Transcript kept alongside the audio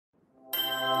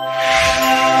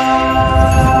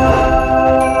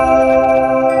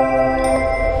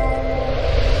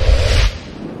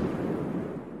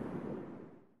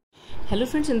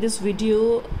students, in this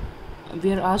video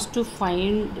we are asked to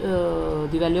find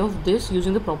the value of this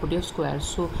using the property of squares.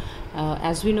 So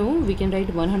as we know, we can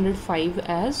write 105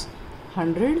 as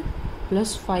 100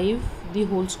 plus 5 the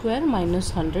whole square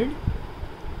minus 100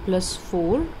 plus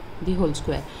 4 the whole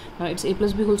square. Now it's a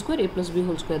plus b whole square, a plus b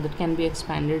whole square, that can be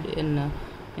expanded in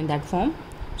that form.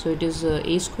 So it is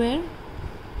a square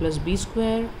plus b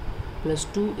square plus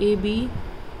 2ab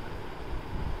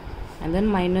and then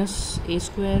minus a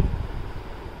square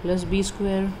plus b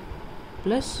square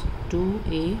plus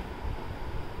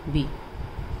 2ab.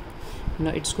 Now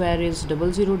its square is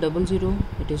 0000,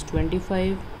 it is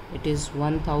 25, it is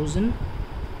 1000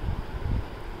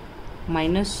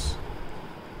 minus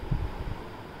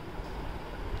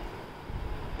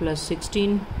plus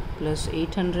 16 plus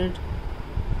 800.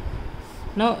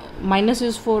 Now minus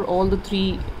is for all the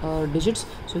three digits,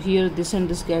 so here this and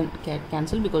this can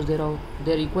cancel because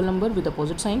they're equal number with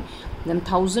opposite sign. Then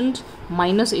 1000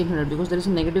 minus 800, because there is a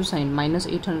negative sign, minus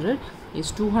 800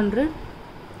 is 200,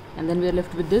 and then we are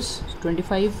left with this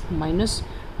 25 minus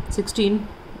 16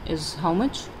 is how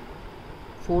much?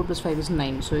 4 plus 5 is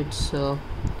 9, so it's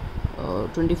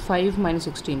 25 minus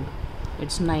 16,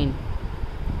 it's 9,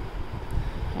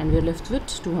 and we are left with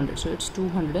 200, so it's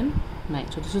 209.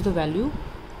 So this is the value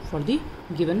for the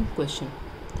given question.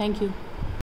 Thank you.